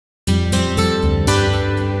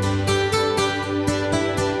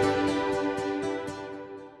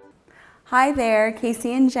Hi there,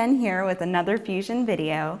 Casey and Jen here with another Fusion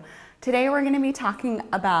video. Today we're going to be talking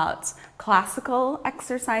about classical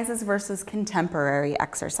exercises versus contemporary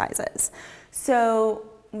exercises. So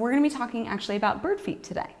we're going to be talking actually about bird feet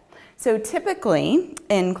today. So typically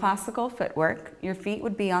in classical footwork, your feet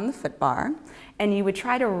would be on the foot bar and you would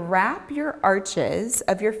try to wrap your arches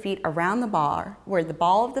of your feet around the bar where the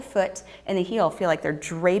ball of the foot and the heel feel like they're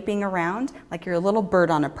draping around like you're a little bird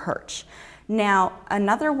on a perch. Now,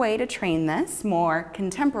 another way to train this, more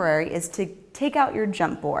contemporary, is to take out your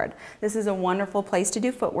jump board. This is a wonderful place to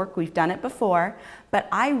do footwork. We've done it before, but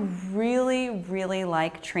I really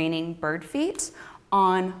like training bird feet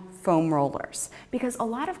on foam rollers because a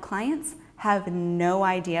lot of clients have no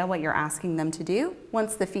idea what you're asking them to do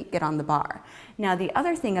once the feet get on the bar. Now, the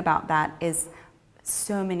other thing about that is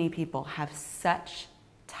so many people have such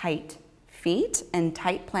tight feet and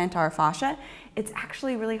tight plantar fascia, it's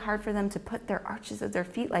actually really hard for them to put their arches of their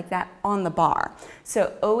feet like that on the bar.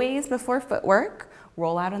 So always before footwork,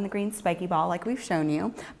 roll out on the green spiky ball like we've shown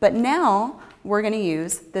you. But now we're going to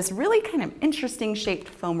use this really kind of interesting shaped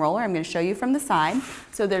foam roller. I'm going to show you from the side.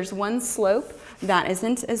 So there's one slope that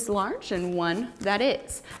isn't as large and one that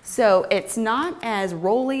is. So it's not as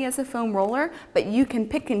rolly as a foam roller, but you can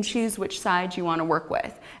pick and choose which side you want to work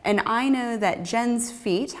with. And I know that Jen's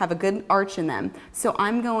feet have a good arch in them, so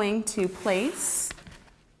I'm going to place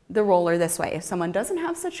the roller this way. If someone doesn't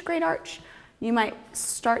have such great arch, you might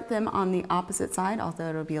start them on the opposite side, although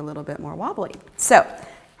it'll be a little bit more wobbly. So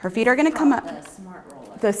her feet are going to come up. The smart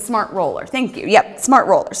roller. The smart roller, thank you. Yep, smart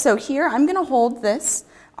roller. So here I'm going to hold this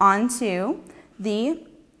onto the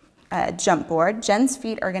jump board. Jen's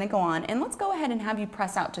feet are going to go on, and let's go ahead and have you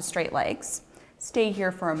press out to straight legs. Stay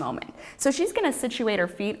here for a moment. So she's going to situate her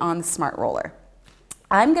feet on the smart roller.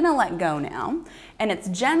 I'm going to let go now, and it's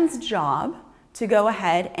Jen's job to go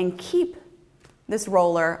ahead and keep this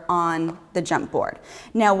roller on the jump board.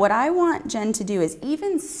 Now what I want Jen to do is,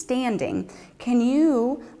 even standing, can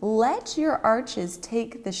you let your arches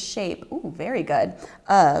take the shape, ooh, very good,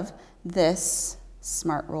 of this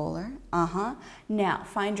smart roller? Now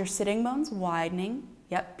find your sitting bones widening.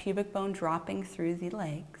 Yep, pubic bone dropping through the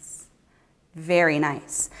legs. Very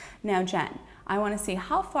nice. Now Jen, I want to see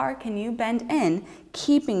how far can you bend in,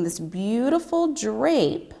 keeping this beautiful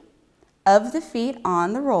drape of the feet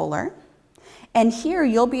on the roller. And here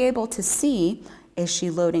you'll be able to see, is she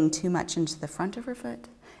loading too much into the front of her foot?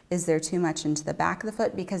 Is there too much into the back of the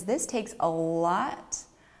foot? Because this takes a lot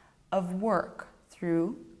of work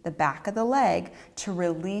through the back of the leg to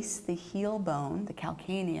release the heel bone, the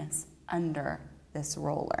calcaneus, under this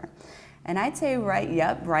roller. And I'd say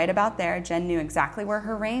right about there. Jen knew exactly where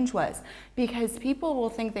her range was, because people will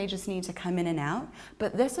think they just need to come in and out,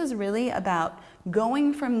 but this is really about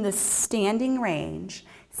going from the standing range,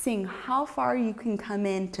 seeing how far you can come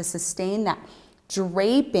in to sustain that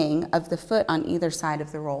draping of the foot on either side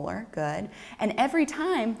of the roller. Good. And every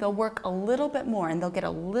time they'll work a little bit more and they'll get a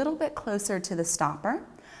little bit closer to the stopper.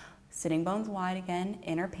 Sitting bones wide again,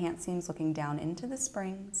 inner pant seams looking down into the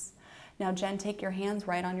springs. Now Jen, take your hands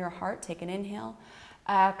right on your heart, take an inhale.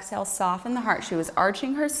 Exhale, soften the heart. She was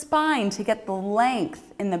arching her spine to get the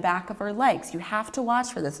length in the back of her legs. You have to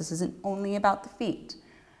watch for this. This isn't only about the feet.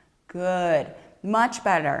 Good, much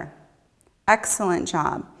better. Excellent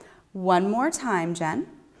job. One more time, Jen.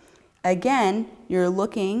 Again, you're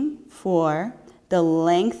looking for the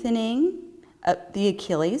lengthening of the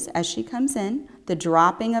Achilles as she comes in, the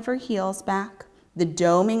dropping of her heels back, the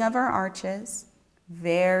doming of her arches.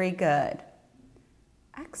 Very good.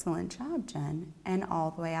 Excellent job, Jen. And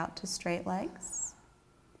all the way out to straight legs.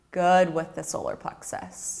 Good with the solar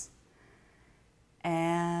plexus.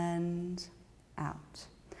 And out.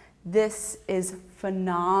 This is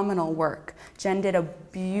phenomenal work. Jen did a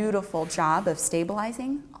beautiful job of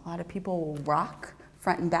stabilizing. A lot of people will rock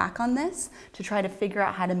front and back on this to try to figure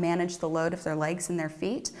out how to manage the load of their legs and their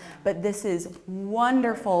feet. But this is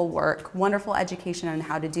wonderful work, wonderful education on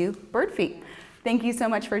how to do bird feet. Thank you so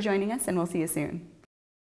much for joining us, and we'll see you soon.